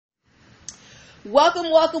Welcome,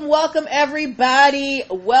 welcome, welcome, everybody.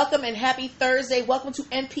 Welcome and happy Thursday. Welcome to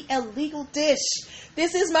NPL Legal Dish.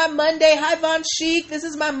 This is my Monday. Hi, Von Chic. This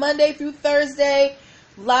is my Monday through Thursday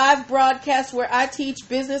live broadcast where I teach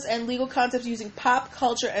business and legal concepts using pop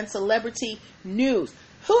culture and celebrity news.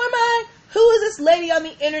 Who am I? Who is this lady on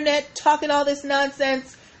the internet talking all this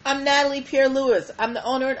nonsense? I'm Natalie Pierre-Louis. I'm the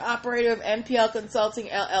owner and operator of NPL Consulting,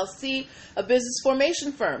 LLC, a business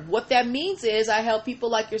formation firm. What that means is I help people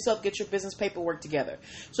like yourself get your business paperwork together.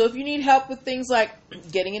 So if you need help with things like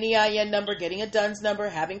getting an EIN number, getting a DUNS number,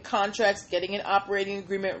 having contracts, getting an operating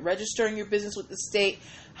agreement, registering your business with the state,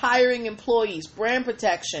 hiring employees, brand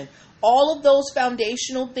protection, all of those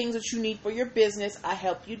foundational things that you need for your business, I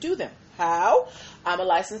help you do them. How? I'm a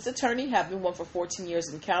licensed attorney, have been one for 14 years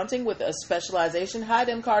and counting with a specialization. Hi,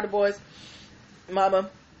 them Carter boys,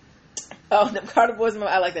 mama. Oh, them Carter boys,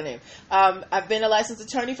 mama. I like that name. I've been a licensed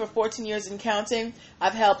attorney for 14 years and counting.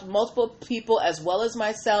 I've helped multiple people as well as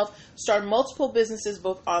myself start multiple businesses,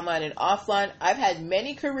 both online and offline. I've had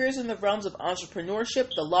many careers in the realms of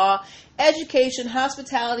entrepreneurship, the law, education,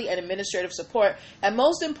 hospitality, and administrative support. And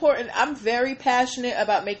most important, I'm very passionate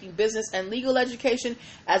about making business and legal education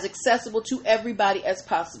as accessible to everybody as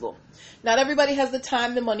possible. Not everybody has the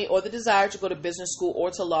time, the money, or the desire to go to business school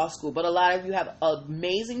or to law school, but a lot of you have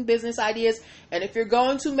amazing business ideas, and if you're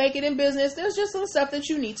going to make it in business, there's just some stuff that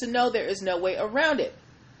you need to know. There is no way around it,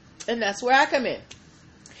 and that's where I come in.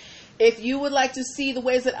 If you would like to see the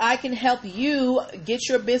ways that I can help you get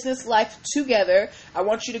your business life together, I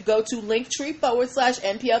want you to go to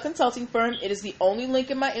Linktree/NPL Consulting Firm. It is the only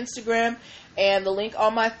link in my Instagram and the link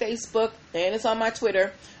on my Facebook, and it's on my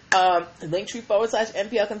Twitter.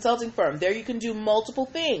 Linktree/NPL Consulting Firm. There you can do multiple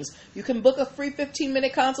things. You can book a free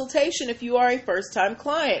 15-minute consultation if you are a first-time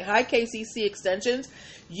client. Hi, KCC Extensions.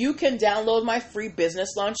 You can download my free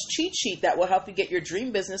business launch cheat sheet that will help you get your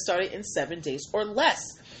dream business started in 7 days or less.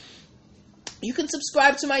 You can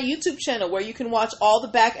subscribe to my YouTube channel where you can watch all the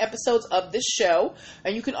back episodes of this show.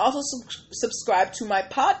 And you can also subscribe to my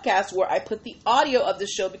podcast where I put the audio of the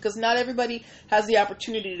show because not everybody has the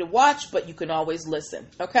opportunity to watch, but you can always listen.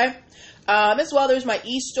 Okay? As well, there's my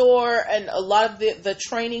e-store and a lot of the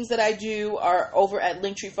trainings that I do are over at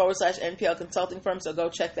Linktree/NPL Consulting Firm. So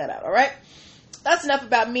go check that out. All right? That's enough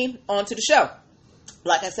about me. On to the show.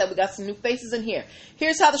 Like I said, we got some new faces in here.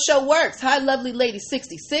 Here's how the show works. Hi, lovely lady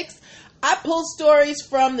 66. I pull stories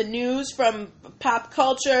from the news, from pop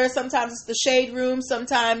culture. Sometimes it's the Shade Room.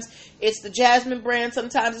 Sometimes it's the Jasmine brand.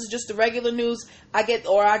 Sometimes it's just the regular news. I get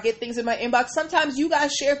things in my inbox. Sometimes you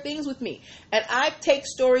guys share things with me. And I take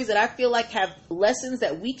stories that I feel like have lessons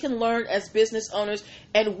that we can learn as business owners,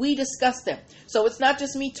 and we discuss them. So it's not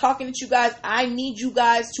just me talking at you guys. I need you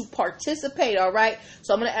guys to participate, all right?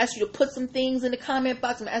 So I'm going to ask you to put some things in the comment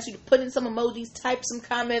box. I'm going to ask you to put in some emojis, type some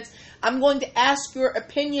comments. I'm going to ask your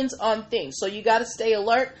opinions on things. So you got to stay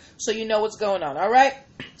alert so you know what's going on, all right?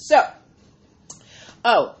 So,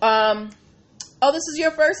 this is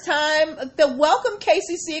your first time. Welcome,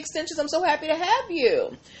 KCC Extensions. I'm so happy to have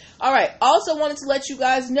you. All right. Also wanted to let you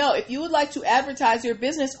guys know, if you would like to advertise your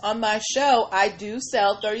business on my show, I do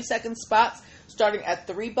sell 30-second spots starting at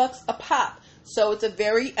 $3 a pop. So it's a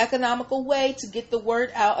very economical way to get the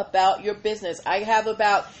word out about your business. I have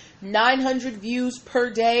about 900 views per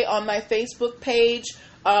day on my Facebook page,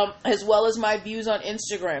 as well as my views on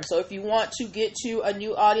Instagram. So if you want to get to a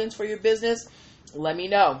new audience for your business, let me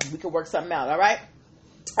know. We can work something out, all right?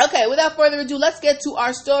 Okay, without further ado, let's get to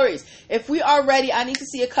our stories. If we are ready, I need to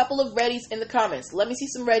see a couple of readies in the comments. Let me see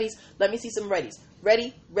some readies. Let me see some readies.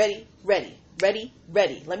 Ready, ready, ready, ready,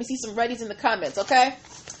 ready. Let me see some readies in the comments, okay?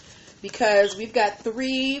 Because we've got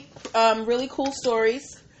 3 really cool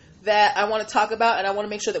stories that I want to talk about, and I want to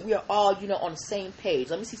make sure that we are all, on the same page.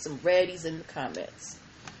 Let me see some readies in the comments.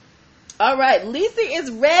 All right, Lisa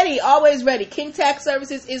is ready, always ready. King Tax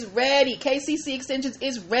Services is ready. KCC Extensions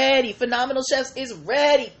is ready. Phenomenal Chefs is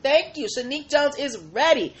ready. Thank you. Shanique Jones is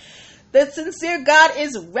ready. The Sincere God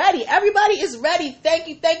is ready. Everybody is ready. Thank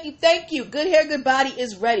you, thank you, thank you. Good Hair, Good Body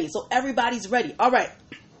is ready. So everybody's ready. All right.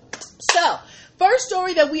 So, first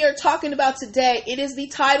story that we are talking about today, it is the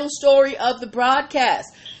title story of the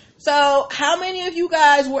broadcast. So, how many of you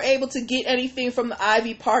guys were able to get anything from the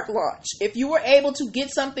Ivy Park launch? If you were able to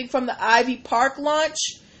get something from the Ivy Park launch,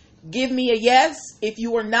 give me a yes. If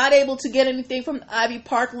you were not able to get anything from the Ivy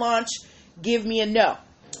Park launch, give me a no.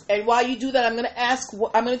 And while you do that, I'm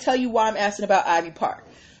going to tell you why I'm asking about Ivy Park.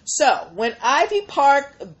 So, when Ivy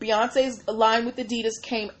Park, Beyonce's line with Adidas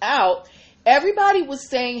came out, everybody was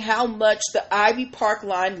saying how much the Ivy Park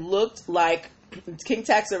line looked like. King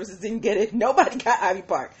Tax Services didn't get it. Nobody got Ivy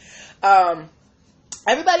Park.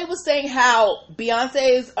 everybody was saying how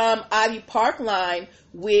Beyonce's Ivy Park line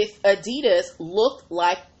with Adidas looked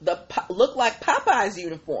like Popeyes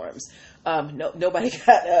uniforms. Nobody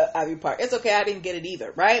got Ivy Park. It's okay, I didn't get it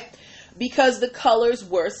either, right? Because the colors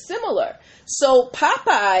were similar. So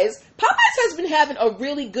Popeyes has been having a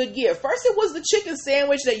really good year. First it was the chicken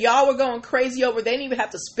sandwich that y'all were going crazy over. They didn't even have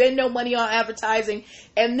to spend no money on advertising.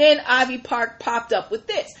 And then Ivy Park popped up with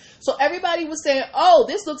this. So everybody was saying, oh,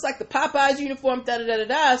 this looks like the Popeyes uniform,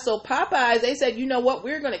 da-da-da-da-da. So Popeyes, they said, you know what,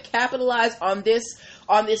 we're going to capitalize on this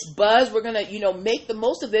buzz. We're going to, make the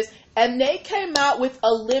most of this. And they came out with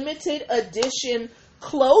a limited edition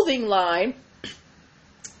clothing line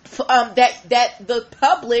that the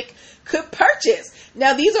public could purchase.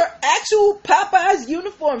 Now, these are actual Popeyes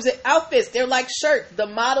uniforms and outfits. They're like shirts. The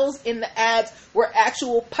models in the ads were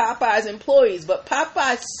actual Popeyes employees. But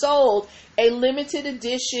Popeyes sold a limited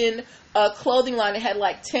edition clothing line. It had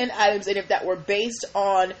like 10 items in it that were based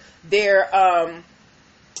on their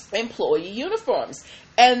employee uniforms.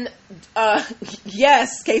 And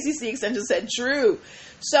yes, KCC Extension said true.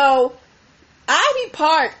 So Ivy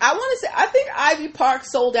Park, I think Ivy Park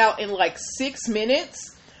sold out in like 6 minutes.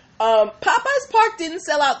 Popeyes Park didn't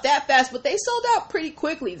sell out that fast, but they sold out pretty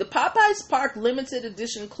quickly. The Popeyes Park limited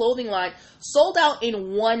edition clothing line sold out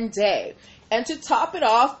in 1 day. And to top it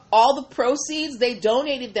off, all the proceeds, they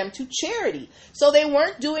donated them to charity. So they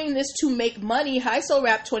weren't doing this to make money. Hi, So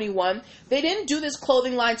Rap 21. They didn't do this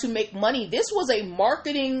clothing line to make money. This was a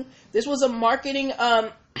marketing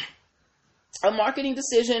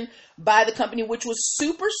decision by the company, which was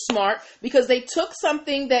super smart because they took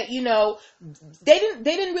something that, they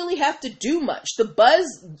didn't really have to do much. The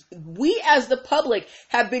buzz, we as the public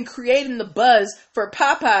have been creating the buzz for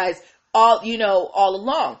Popeyes all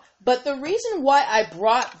along. But the reason why I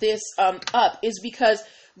brought this up is because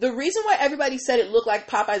the reason why everybody said it looked like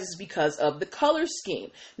Popeyes is because of the color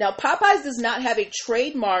scheme. Now, Popeyes does not have a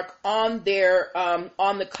trademark on their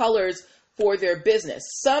on the colors for their business.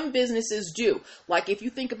 Some businesses do. Like if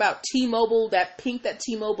you think about T-Mobile, that pink that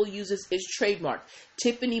T-Mobile uses is trademarked.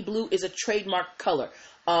 Tiffany blue is a trademark color.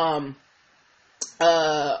 The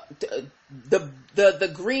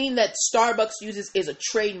green that Starbucks uses is a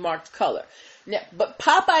trademarked color. Now, but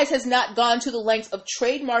Popeyes has not gone to the lengths of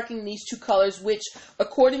trademarking these two colors, which,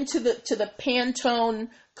 according to the Pantone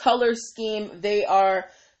color scheme, they are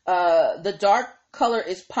the dark color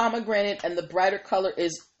is pomegranate and the brighter color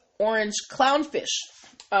is orange clownfish.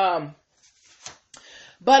 But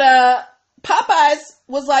Popeyes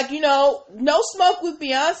was like, no smoke with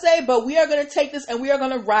Beyonce, but we are going to take this and we are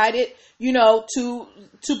going to ride it, to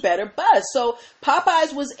better buzz. So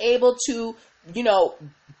Popeyes was able to,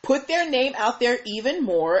 put their name out there even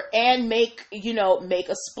more and make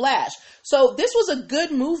a splash. So this was a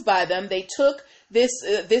good move by them. They took this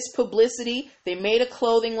publicity, they made a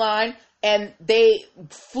clothing line, and they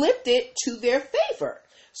flipped it to their favor.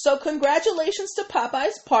 So congratulations to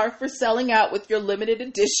Popeyes Park for selling out with your limited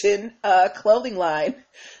edition clothing line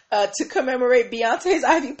to commemorate Beyonce's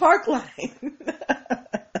Ivy Park line.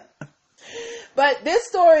 But this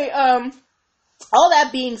story, all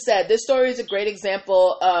that being said, this story is a great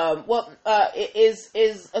example. It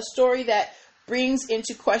is a story that brings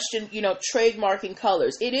into question, trademarking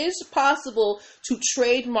colors. It is possible to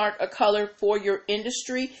trademark a color for your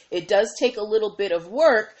industry. It does take a little bit of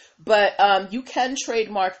work, but you can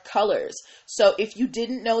trademark colors. So if you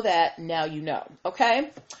didn't know that, now you know.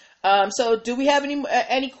 Okay. So do we have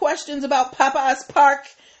any questions about Popeyes Park?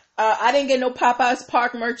 I didn't get no Popeyes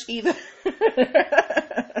Park merch either.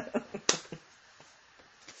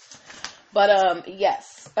 But,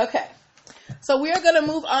 yes. Okay. So we are going to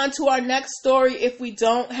move on to our next story if we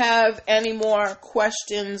don't have any more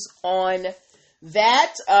questions on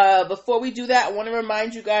that. Before we do that, I want to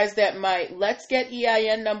remind you guys that my Let's Get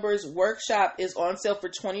EIN Numbers workshop is on sale for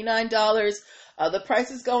 $29. The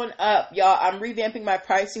price is going up, y'all. I'm revamping my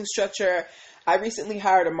pricing structure. I recently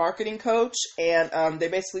hired a marketing coach, and they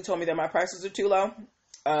basically told me that my prices are too low.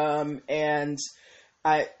 I'm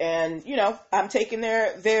taking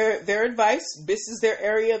their advice. This is their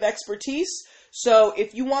area of expertise. So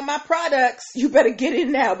if you want my products, you better get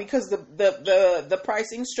in now because the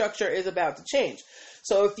pricing structure is about to change.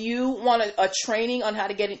 So if you want a training on how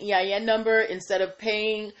to get an EIN number instead of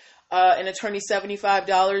paying an attorney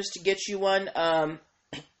 $75 to get you one,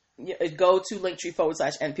 go to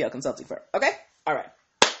Linktree/NPL Consulting Firm. Okay? All right.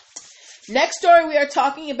 Next story we are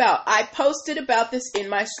talking about. I posted about this in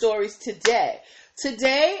my stories today.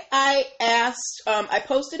 Today, I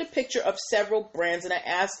posted a picture of several brands, and I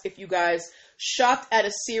asked if you guys shopped at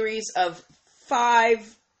a series of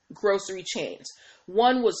 5 grocery chains.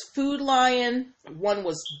 One was Food Lion, one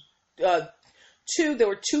was There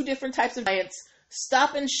were two different types of Giants: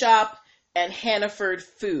 Stop and Shop and Hannaford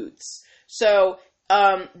Foods. So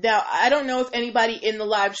now I don't know if anybody in the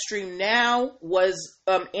live stream now was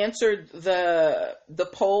answered the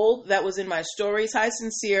poll that was in my stories. Hi,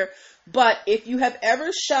 Sincere. But if you have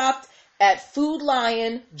ever shopped at Food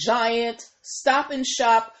Lion, Giant, Stop and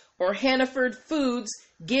Shop, or Hannaford Foods,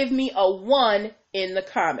 give me a 1 in the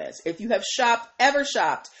comments. If you have ever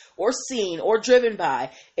shopped or seen or driven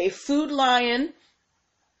by a Food Lion,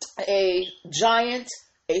 a Giant,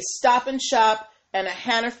 a Stop and Shop, and a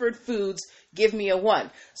Hannaford Foods, give me a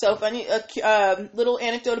 1. So if any little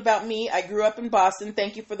anecdote about me, I grew up in Boston.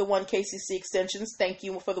 Thank you for the 1 KCC extensions. Thank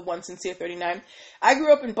you for the 1 Sincere 39. I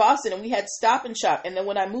grew up in Boston and we had Stop and Shop. And then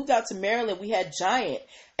when I moved out to Maryland, we had Giant.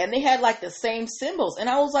 And they had like the same symbols. And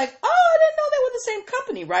I was like, oh, I didn't know they were the same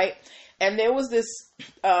company, right? And there was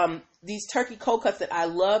these turkey cold cuts that I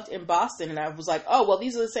loved in Boston. And I was like, oh, well,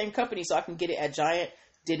 these are the same company, so I can get it at Giant.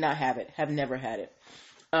 Did not have it. Have never had it.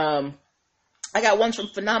 I got ones from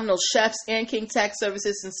Phenomenal Chefs and King Tax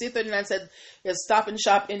Services. Sincere 39 said, "There's Stop and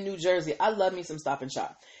Shop in New Jersey." I love me some Stop and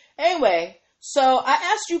Shop. Anyway, so I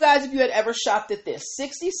asked you guys if you had ever shopped at this.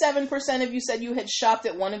 67% of you said you had shopped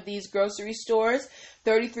at one of these grocery stores.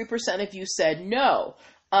 33% of you said no.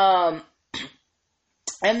 And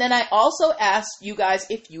then I also asked you guys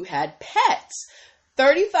if you had pets.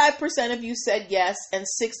 35% of you said yes, and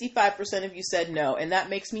 65% of you said no. And that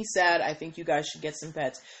makes me sad. I think you guys should get some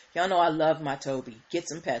pets. Y'all know I love my Toby. Get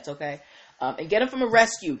some pets, okay? And get them from a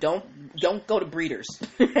rescue. Don't go to breeders.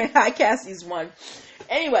 Hi, Cassie's one.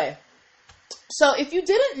 Anyway, so if you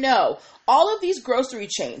didn't know, all of these grocery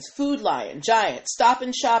chains, Food Lion, Giant, Stop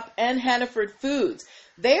and Shop, and Hannaford Foods,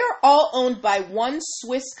 they are all owned by one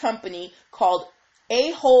Swiss company called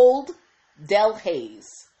Ahold Delhaize.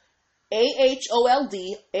 Ahold,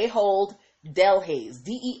 Ahold Delhaize,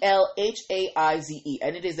 Delhaize,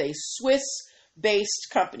 and it is a Swiss-based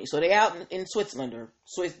company. So they're out in Switzerland or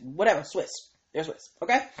Swiss, whatever, Swiss. They're Swiss,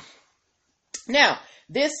 okay? Now,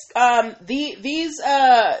 these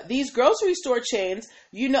grocery store chains,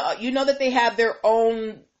 you know that they have their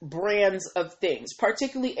own brands of things.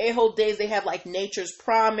 Particularly Ahold Delhaize, they have like Nature's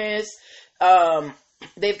Promise.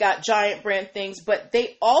 They've got Giant brand things, but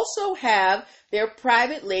they also have their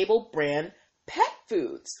private label brand pet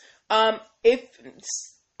foods. If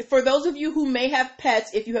for those of you who may have pets,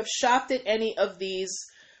 if you have shopped at any of these,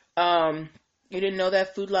 you didn't know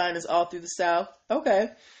that Food Lion is all through the South? Okay.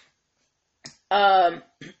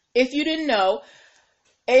 If you didn't know,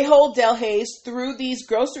 Ahold Delhaize, through these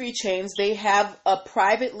grocery chains, they have a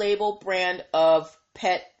private label brand of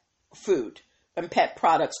pet food and pet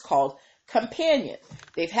products called Companion.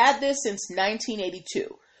 They've had this since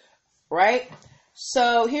 1982, right?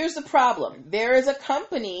 So here's the problem. There is a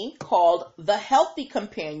company called the Healthy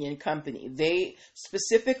Companion Company. They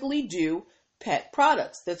specifically do pet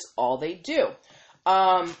products. That's all they do.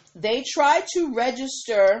 They tried to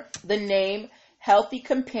register the name Healthy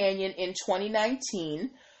Companion in 2019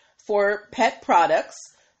 for pet products,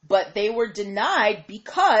 but they were denied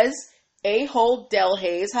because Ahold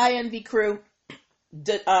Delhaize, hi Envy Crew,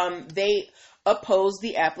 they opposed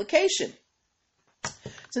the application.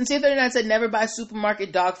 Sincere 39 said, "Never buy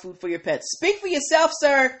supermarket dog food for your pets." Speak for yourself,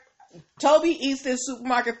 sir. Toby eats this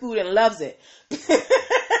supermarket food and loves it.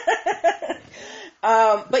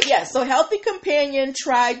 But yeah, so Healthy Companion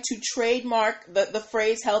tried to trademark the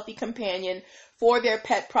phrase Healthy Companion for their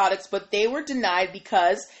pet products, but they were denied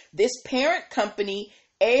because this parent company,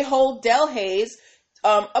 Ahold Delhaize,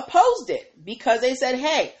 opposed it because they said,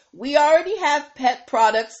 hey, we already have pet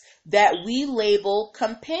products that we label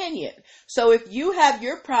Companion. So if you have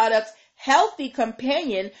your products Healthy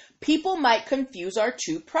Companion, people might confuse our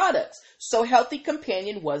two products. So Healthy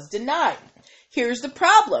Companion was denied. Here's the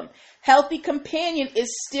problem. Healthy Companion is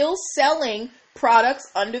still selling products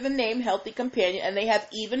under the name Healthy Companion, and they have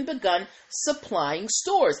even begun supplying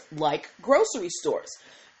stores like grocery stores.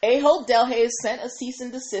 Ahold Delhaize sent a cease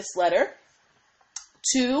and desist letter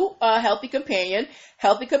to Healthy Companion.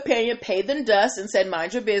 Healthy Companion paid them dust and said,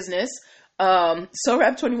 mind your business. So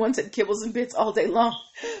Rap 21 said kibbles and bits all day long.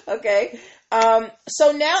 Okay.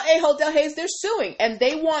 So now Ahold Delhaize, they're suing and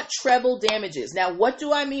they want treble damages. Now, what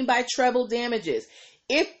do I mean by treble damages?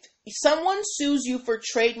 If someone sues you for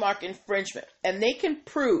trademark infringement and they can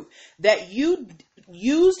prove that you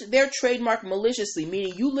used their trademark maliciously,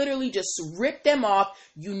 meaning you literally just ripped them off,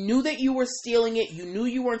 you knew that you were stealing it, you knew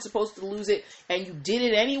you weren't supposed to lose it, and you did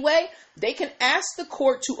it anyway, they can ask the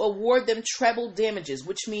court to award them treble damages,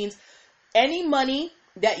 which means any money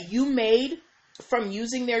that you made from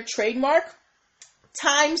using their trademark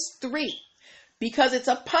times 3, because it's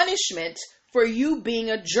a punishment for you being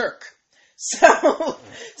a jerk.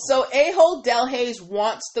 So Ahold Delhaize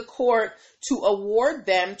wants the court to award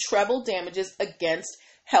them treble damages against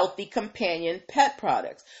healthy companion pet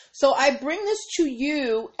products. So I bring this to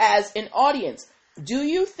you as an audience. Do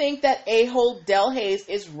you think that Ahold Delhaize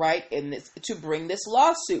is right in this to bring this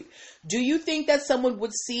lawsuit? Do you think that someone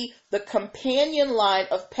would see the companion line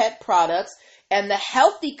of pet products and the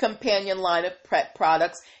healthy companion line of pet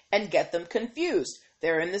products and get them confused?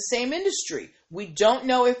 They're in the same industry. We don't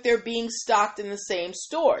know if they're being stocked in the same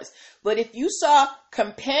stores. But if you saw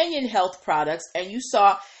companion health products and you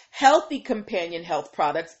saw healthy companion health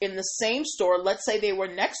products in the same store, let's say they were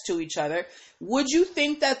next to each other, would you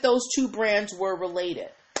think that those two brands were related?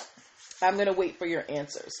 I'm going to wait for your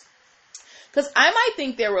answers. Because I might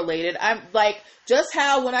think they're related. I'm like, just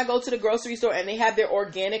how when I go to the grocery store and they have their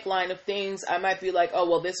organic line of things, I might be like, oh,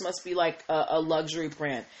 well, this must be like a luxury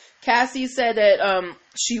brand. Cassie said that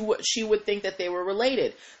she would think that they were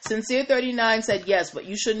related. Sincere39 said yes, but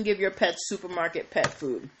you shouldn't give your pet supermarket pet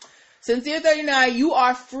food. Sincere39, you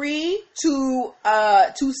are free to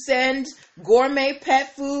send gourmet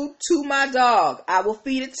pet food to my dog. I will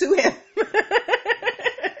feed it to him.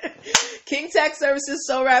 King Tech Services,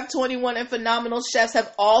 SoRap21, and Phenomenal Chefs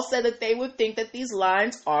have all said that they would think that these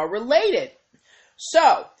lines are related.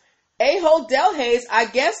 So, Ahold Delhaize, I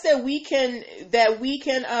guess that we can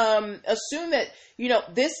assume that, you know,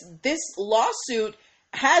 this lawsuit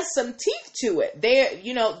has some teeth to it.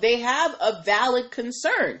 They have a valid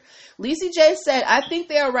concern. Lisa J said, I think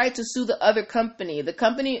they are right to sue the other company. The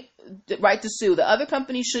company right to sue. The other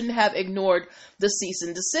company shouldn't have ignored the cease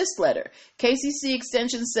and desist letter. KCC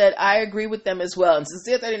Extension said, I agree with them as well. And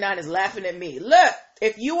Sincere39 is laughing at me. Look,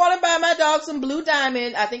 if you want to buy my dog some Blue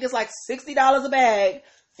Diamond, I think it's like $60 a bag.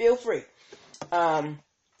 Feel free. I'll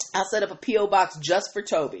set up a P.O. box just for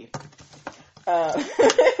Toby.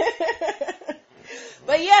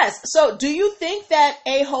 But yes, so do you think that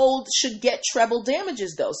Ahold should get treble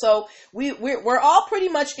damages though? So we're all pretty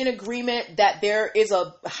much in agreement that there is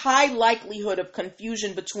a high likelihood of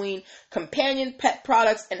confusion between companion pet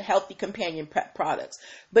products and healthy companion pet products.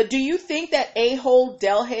 But do you think that Ahold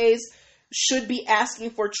Delhaize should be asking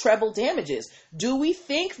for treble damages? Do we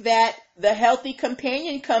think that the Healthy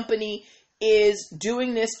Companion Company is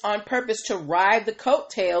doing this on purpose to ride the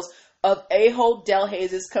coattails of Ahold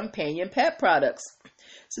Delhaize's companion pet products?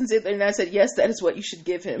 Sincere39 said, yes, that is what you should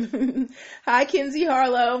give him. Hi, Kinsey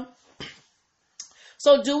Harlow.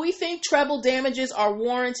 So do we think treble damages are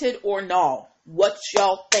warranted or no? What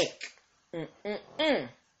y'all think?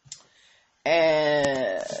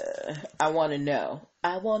 I want to know.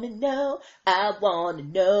 I want to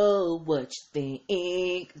know what you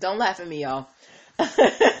think. Don't laugh at me, y'all.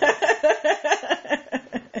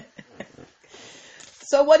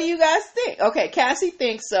 So what do you guys think? Okay, Cassie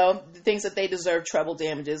thinks so. Thinks that they deserve treble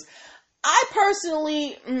damages. I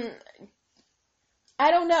personally,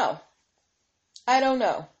 I don't know. I don't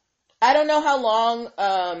know how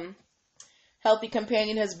long Healthy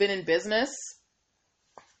Companion has been in business.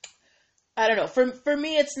 I don't know. For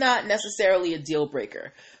me, it's not necessarily a deal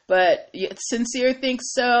breaker. But Sincere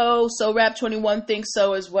thinks so. So Rap21 thinks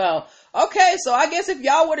so as well. Okay, so I guess if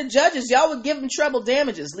y'all were the judges, y'all would give them treble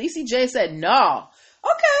damages. Lisa J said no.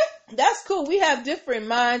 Okay, that's cool. We have different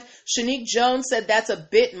minds. Shanique Jones said that's a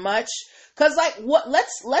bit much. Cause like what?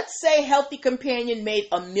 Let's say Healthy Companion made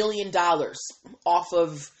 $1 million off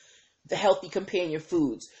of the Healthy Companion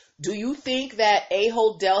foods. Do you think that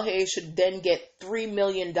Ahold Delhaize should then get $3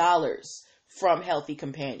 million from Healthy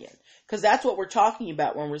Companion? Because that's what we're talking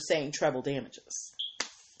about when we're saying treble damages.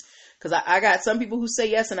 Because I got some people who say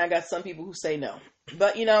yes and I got some people who say no.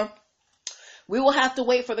 But, you know, we will have to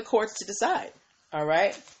wait for the courts to decide. All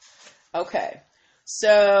right? Okay.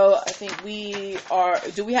 So I think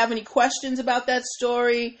do we have any questions about that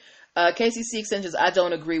story? KCC Extensions, I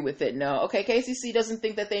don't agree with it. No. Okay, KCC doesn't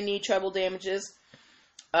think that they need treble damages.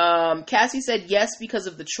 Cassie said yes because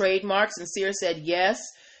of the trademarks, and Sincere said yes.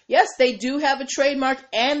 Yes, they do have a trademark,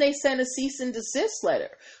 and they sent a cease and desist letter.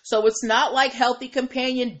 So it's not like Healthy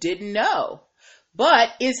Companion didn't know. But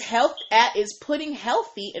is putting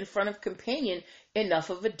healthy in front of companion enough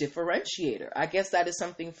of a differentiator? I guess that is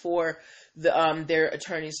something for their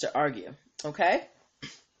attorneys to argue. Okay?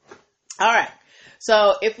 All right.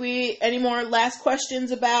 So any more last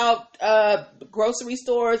questions about grocery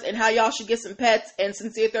stores and how y'all should get some pets, and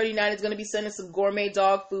Sincere39 is going to be sending some gourmet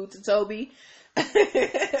dog food to Toby.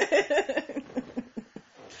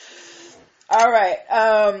 All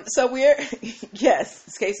right. So we're,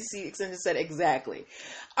 yes, KCC Extension said exactly.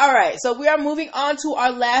 All right. So we are moving on to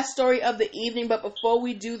our last story of the evening. But before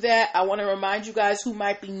we do that, I want to remind you guys who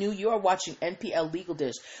might be new. You are watching NPL Legal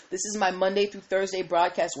Dish. This is my Monday through Thursday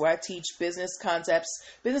broadcast where I teach business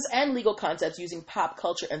and legal concepts using pop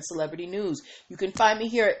culture and celebrity news. You can find me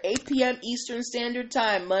here at 8 p.m. Eastern Standard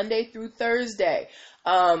Time, Monday through Thursday.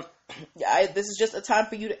 This is just a time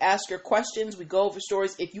for you to ask your questions. We go over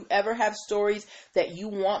stories. If you ever have stories that you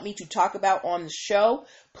want me to talk about on the show,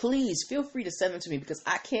 please feel free to send them to me because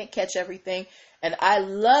I can't catch everything. And I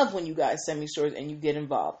love when you guys send me stories and you get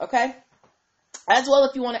involved. Okay? As well,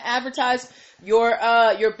 if you want to advertise your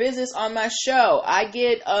business on my show, I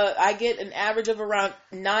get an average of around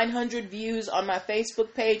 900 views on my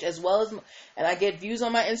Facebook page, and I get views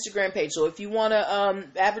on my Instagram page. So if you want to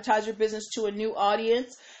advertise your business to a new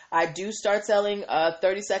audience, I do start selling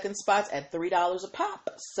 30-second spots at $3 a pop.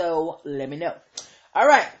 So let me know. All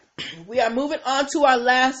right, we are moving on to our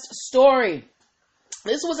last story.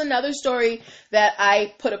 This was another story that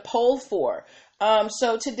I put a poll for.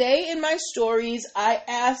 So today in my stories, I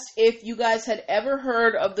asked if you guys had ever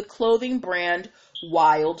heard of the clothing brand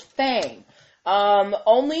Wild Fang.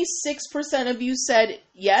 Only 6% of you said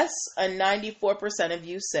yes, and 94% of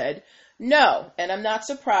you said no. And I'm not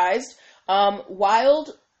surprised.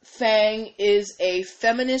 Wild Fang is a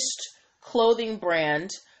feminist clothing brand.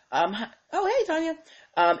 Oh, hey, Tanya.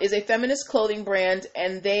 Is a feminist clothing brand,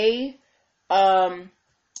 and they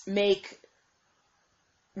make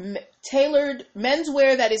tailored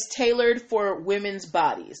menswear that is tailored for women's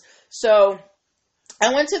bodies. So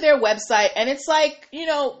I went to their website, and it's like,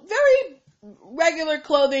 very regular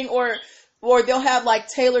clothing, or they'll have like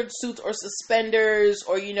tailored suits or suspenders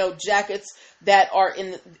or, jackets that are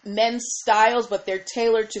in men's styles, but they're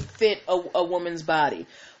tailored to fit a woman's body.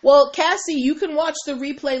 Well, Cassie, you can watch the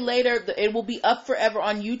replay later. It will be up forever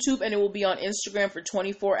on YouTube, and it will be on Instagram for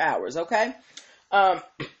 24 hours. Okay.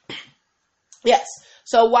 Yes.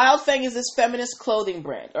 So Wild Fang is this feminist clothing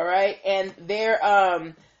brand, all right? And their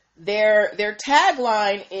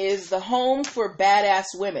tagline is the home for badass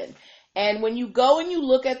women. And when you go and you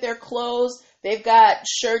look at their clothes, they've got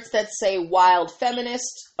shirts that say Wild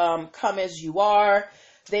Feminist, come as you are.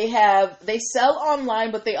 They sell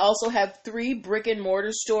online, but they also have 3 brick and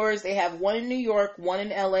mortar stores. They have one in New York, one in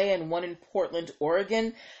LA, and one in Portland,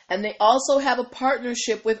 Oregon. And they also have a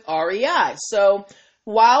partnership with REI. So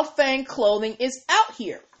Wild Fang clothing is out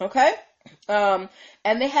here, okay? And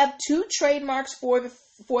they have 2 trademarks for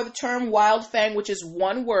the term Wild Fang, which is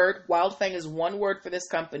one word. Wild Fang is one word for this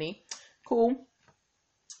company. Cool.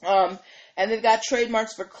 And they've got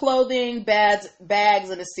trademarks for clothing, bags,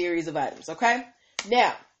 and a series of items, okay?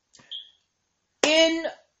 Now, in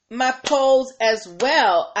my polls as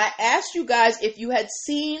well, I asked you guys if you had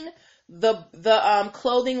seen the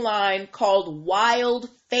clothing line called Wild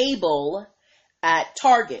Fable at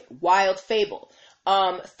Target. Wild Fable.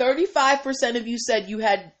 35% of you said you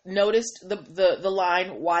had noticed the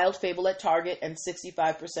line Wild Fable at Target, and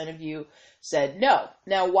 65% of you said no.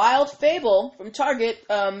 Now, Wild Fable from Target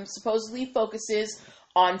supposedly focuses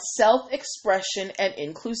on self-expression and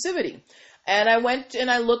inclusivity. And I went and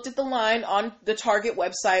I looked at the line on the Target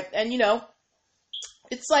website, and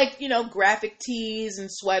it's like, graphic tees and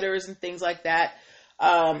sweaters and things like that.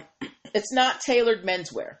 It's not tailored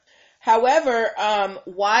menswear. However,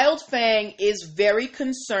 Wild Fang is very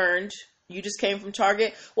concerned. You just came from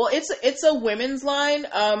Target. Well, it's a women's line.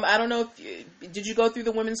 I don't know did you go through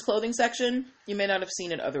the women's clothing section? You may not have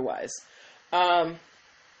seen it otherwise.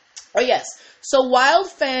 Oh yes. So Wild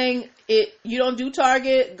Fang, you don't do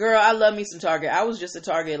Target? Girl, I love me some Target. I was just at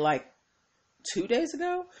Target like 2 days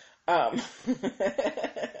ago. But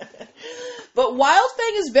Wild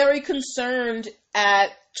Fang is very concerned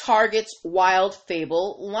at Target's Wild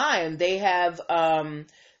Fable line. They have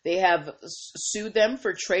sued them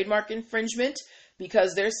for trademark infringement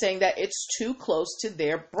because they're saying that it's too close to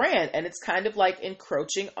their brand and it's kind of like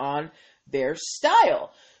encroaching on their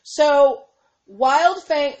style. So Wild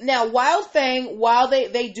Fang, while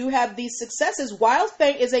they do have these successes, Wild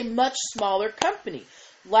Fang is a much smaller company.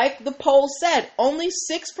 Like the poll said, only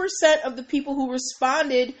 6% of the people who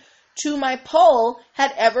responded to my poll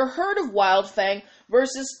had ever heard of Wild Fang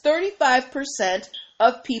versus 35%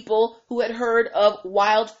 of people who had heard of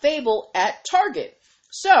Wild Fable at Target.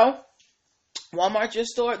 So, Walmart, your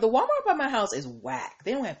store, the Walmart by my house is whack.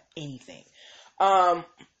 They don't have anything.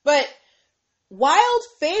 But Wild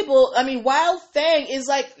Fang is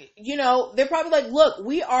like, they're probably like, look,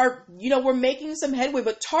 we're making some headway,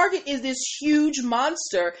 but Target is this huge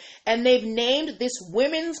monster, and they've named this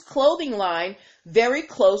women's clothing line very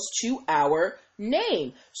close to our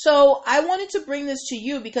name. So I wanted to bring this to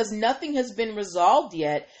you because nothing has been resolved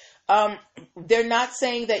yet. They're not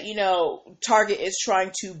saying that, Target is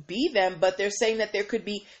trying to be them, but they're saying that there could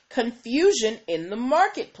be confusion in the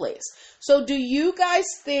marketplace. So do you guys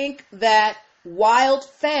think that Wild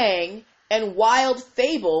Fang and Wild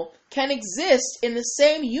Fable can exist in the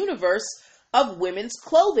same universe of women's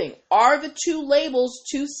clothing? Are the two labels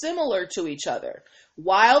too similar to each other?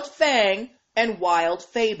 Wild Fang and Wild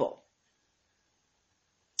Fable.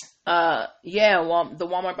 The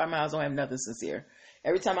Walmart by my house don't have nothing sincere.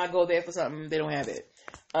 Every time I go there for something, they don't have it.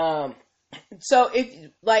 So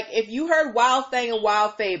if you heard Wild Fang and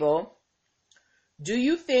Wild Fable, do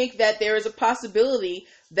you think that there is a possibility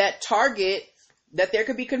that that there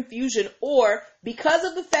could be confusion, or because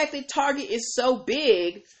of the fact that Target is so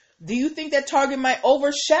big, do you think that Target might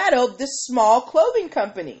overshadow this small clothing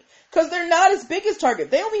company? Because they're not as big as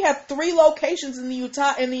Target. They only have 3 locations in the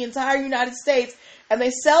entire United States, and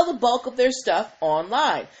they sell the bulk of their stuff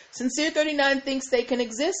online. Sincere39 thinks they can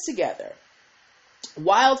exist together.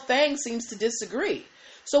 Wild Fang seems to disagree.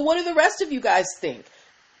 So what do the rest of you guys think?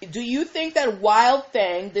 Do you think that Wild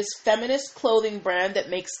Fang, this feminist clothing brand that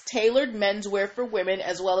makes tailored menswear for women,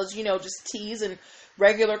 as well as, just tees and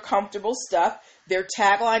regular comfortable stuff, their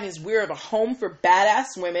tagline is "We're the home for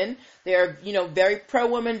badass women." They're, very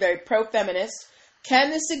pro-women, very pro-feminist. Can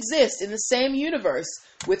this exist in the same universe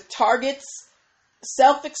with Target's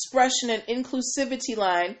self-expression and inclusivity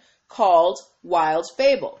line called Wild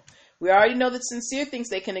Fable? We already know that Sincere thinks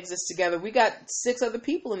they can exist together. We got 6 other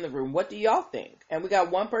people in the room. What do y'all think? And we got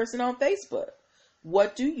 1 person on Facebook.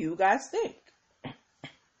 What do you guys think?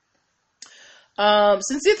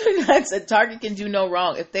 Sincere39 said Target can do no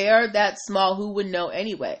wrong. If they are that small, who would know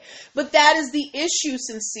anyway? But that is the issue,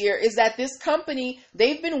 Sincere, is that this company,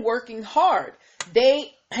 they've been working hard.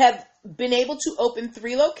 They have been able to open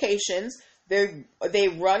 3 locations. They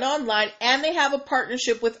run online, and they have a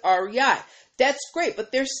partnership with REI. That's great,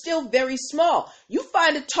 but they're still very small. You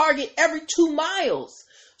find a Target every 2 miles.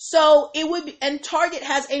 So and Target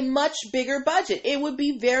has a much bigger budget. It would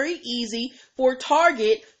be very easy for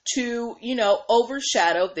Target to,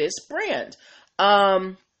 overshadow this brand.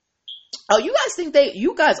 You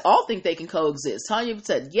guys all think they can coexist. Tanya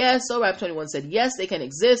said yes. SoRap21 said yes, they can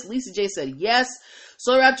exist. Lisa J said yes.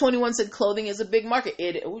 SoRap21 said clothing is a big market.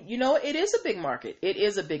 It is a big market. It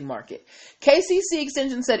is a big market. KCC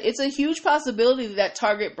Extension said it's a huge possibility that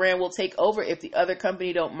Target brand will take over if the other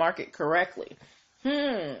company don't market correctly.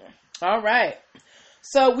 All right.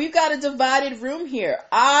 So we've got a divided room here.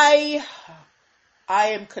 I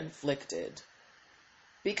am conflicted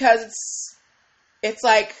because it's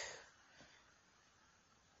like,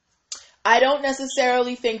 I don't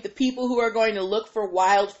necessarily think the people who are going to look for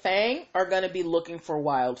Wild Fang are going to be looking for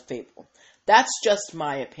Wild Fable. That's just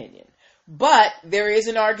my opinion. But there is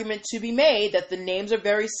an argument to be made that the names are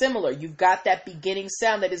very similar. You've got that beginning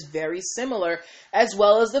sound that is very similar, as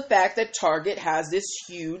well as the fact that Target has this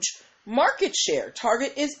huge market share.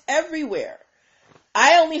 Target is everywhere.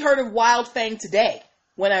 I only heard of Wild Fang today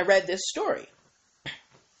when I read this story.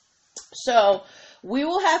 So we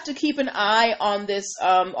will have to keep an eye on this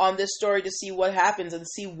story to see what happens and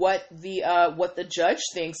see what the judge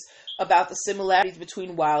thinks about the similarities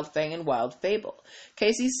between Wild Fang and Wild Fable.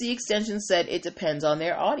 KCC Extension said it depends on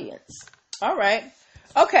their audience. All right.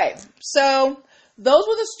 Okay. So those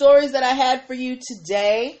were the stories that I had for you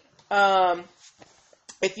today.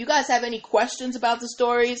 If you guys have any questions about the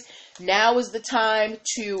stories, now is the time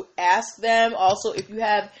to ask them. Also, if you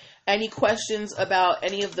have any questions about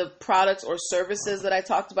any of the products or services that I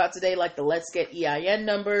talked about today, like the Let's Get EIN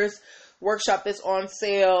numbers workshop that's on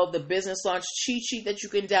sale, the business launch cheat sheet that you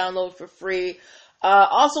can download for free.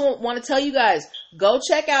 Also want to tell you guys, go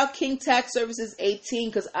check out King Tax Services 18,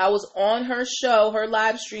 because I was on her show, her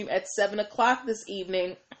live stream at 7 o'clock this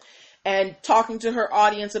evening, and talking to her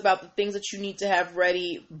audience about the things that you need to have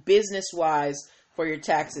ready business-wise for your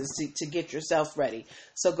taxes to get yourself ready.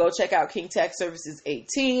 So go check out King Tax Services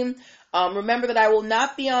 18. Remember that I will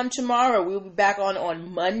not be on tomorrow. We'll be back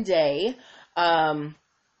on Monday.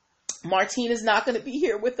 Martine is not going to be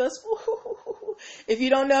here with us. If you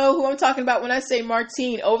don't know who I'm talking about when I say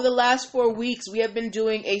Martine, over the last 4 weeks, we have been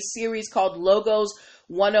doing a series called Logos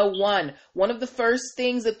 101. One of the first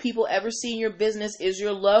things that people ever see in your business is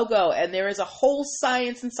your logo. And there is a whole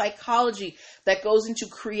science and psychology that goes into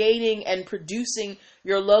creating and producing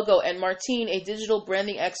your logo. And Martine, a digital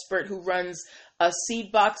branding expert who runs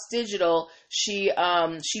Seedbox Digital, she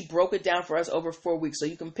broke it down for us over 4 weeks. So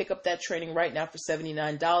you can pick up that training right now for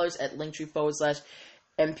 $79 at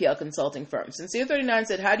Linktree/MPL Consulting Firm. Sincere39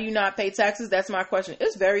 said, how do you not pay taxes? That's my question.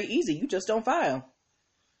 It's very easy. You just don't file.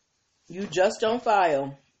 You just don't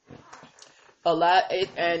file a lot,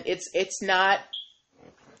 and it's not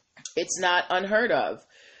unheard of.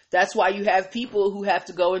 That's why you have people who have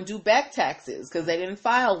to go and do back taxes because they didn't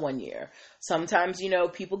file one year. Sometimes,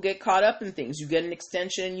 people get caught up in things. You get an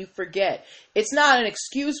extension and you forget. It's not an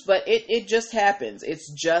excuse, but it just happens.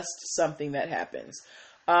 It's just something that happens.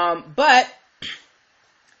 But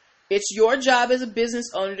it's your job as a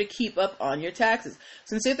business owner to keep up on your taxes.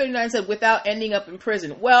 Sincere 39 said, without ending up in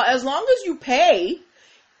prison. Well, as long as you pay,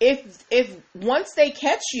 if once they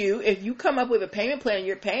catch you, if you come up with a payment plan and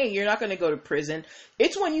you're paying, you're not going to go to prison.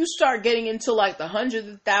 It's when you start getting into like the hundreds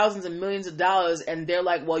of thousands and millions of dollars and they're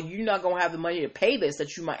like, well, you're not going to have the money to pay this,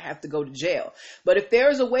 that you might have to go to jail. But if there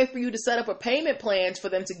is a way for you to set up a payment plan for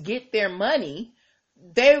them to get their money,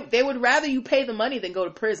 they would rather you pay the money than go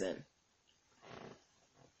to prison.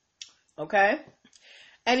 Okay?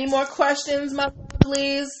 Any more questions, my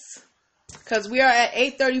lovelies? Because we are at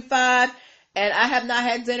 8:35 and I have not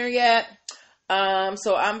had dinner yet.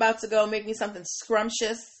 So I'm about to go make me something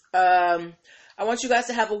scrumptious. I want you guys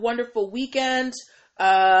to have a wonderful weekend.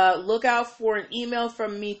 Look out for an email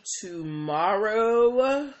from me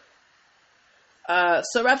tomorrow.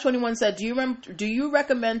 So Rap21 said, do you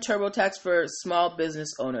recommend TurboTax for small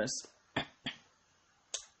business owners?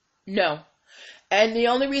 No. And the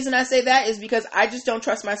only reason I say that is because I just don't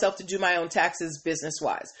trust myself to do my own taxes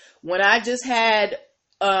business-wise. When I just had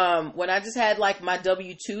like my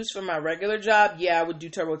W-2s for my regular job, yeah, I would do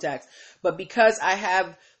TurboTax. But because I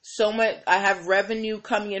have revenue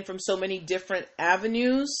coming in from so many different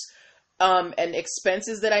avenues, and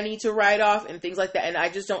expenses that I need to write off and things like that, and I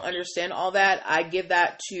just don't understand all that, I give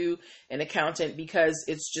that to an accountant because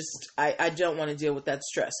it's just, I don't want to deal with that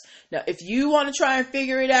stress. Now, if you want to try and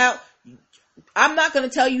figure it out, I'm not going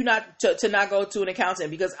to tell you not to not go to an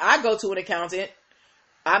accountant because I go to an accountant.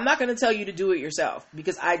 I'm not going to tell you to do it yourself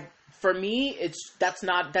because for me, that's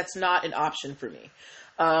not an option for me.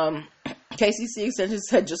 KCC Extension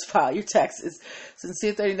said, just file your taxes.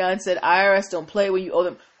 Sincere 39 said, IRS don't play when you owe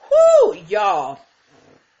them. Whoo, y'all.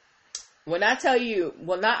 When I tell you,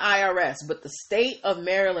 well, not IRS, but the state of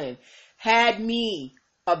Maryland had me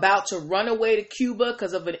about to run away to Cuba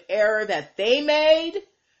because of an error that they made.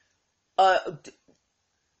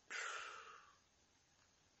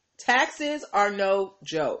 Taxes are no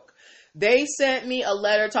joke. They sent me a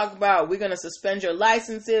letter talking about, we're going to suspend your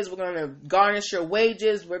licenses, we're going to garnish your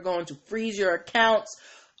wages, we're going to freeze your accounts,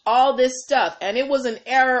 all this stuff. And it was an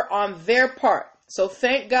error on their part. So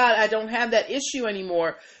thank God I don't have that issue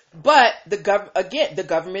anymore. But the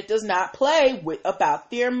government does not play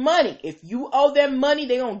about their money. If you owe them money,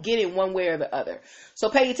 they're going to get it one way or the other. So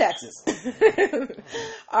pay your taxes.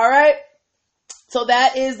 All right. So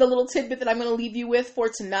that is the little tidbit that I'm going to leave you with for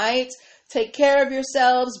tonight. Take care of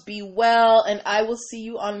yourselves. Be well. And I will see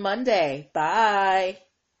you on Monday. Bye.